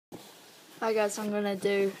Hi guys, I'm going to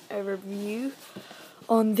do a review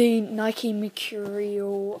on the Nike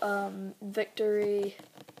Mercurial Victory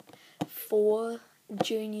 4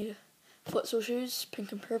 Junior futsal shoes,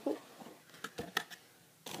 pink and purple.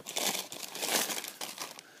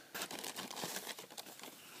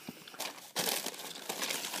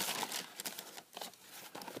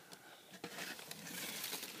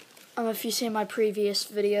 If you see my previous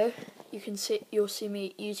video, you'll see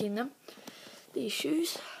me using them. These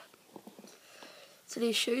shoes. So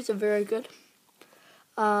these shoes are very good.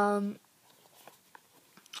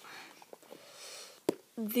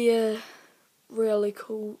 They're really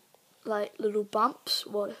cool, like little bumps.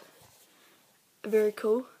 Very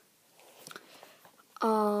cool.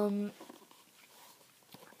 You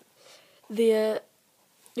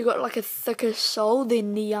got like a thicker sole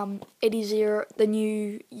than the the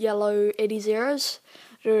new yellow Eddie Zeros.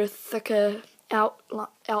 They're a thicker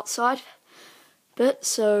outside bit,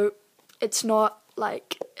 so it's not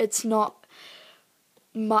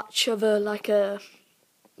much of a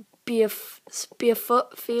bare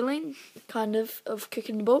foot feeling kind of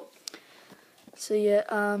kicking the ball. So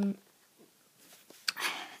yeah,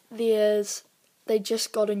 they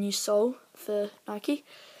just got a new sole for Nike.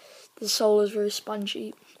 The sole is very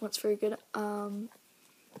spongy. It's very good.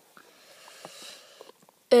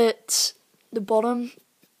 The bottom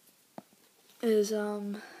is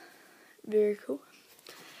very cool.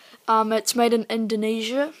 It's made in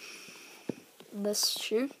Indonesia, this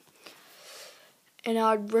shoe, and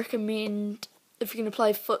I'd recommend, if you're going to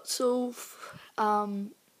play futsal,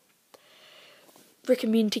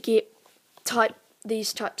 recommend to get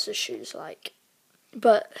these types of shoes.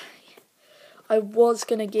 But I was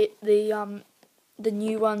gonna get the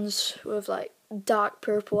new ones with like dark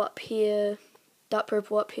purple up here,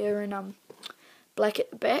 and black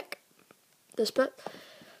at the back, this bit.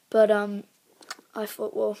 But I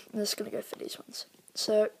thought, well, I'm just gonna go for these ones.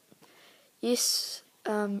 So yes,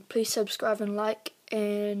 please subscribe and like,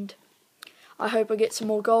 and I hope I get some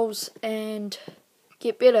more goals and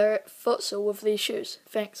get better at futsal with these shoes.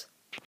 Thanks.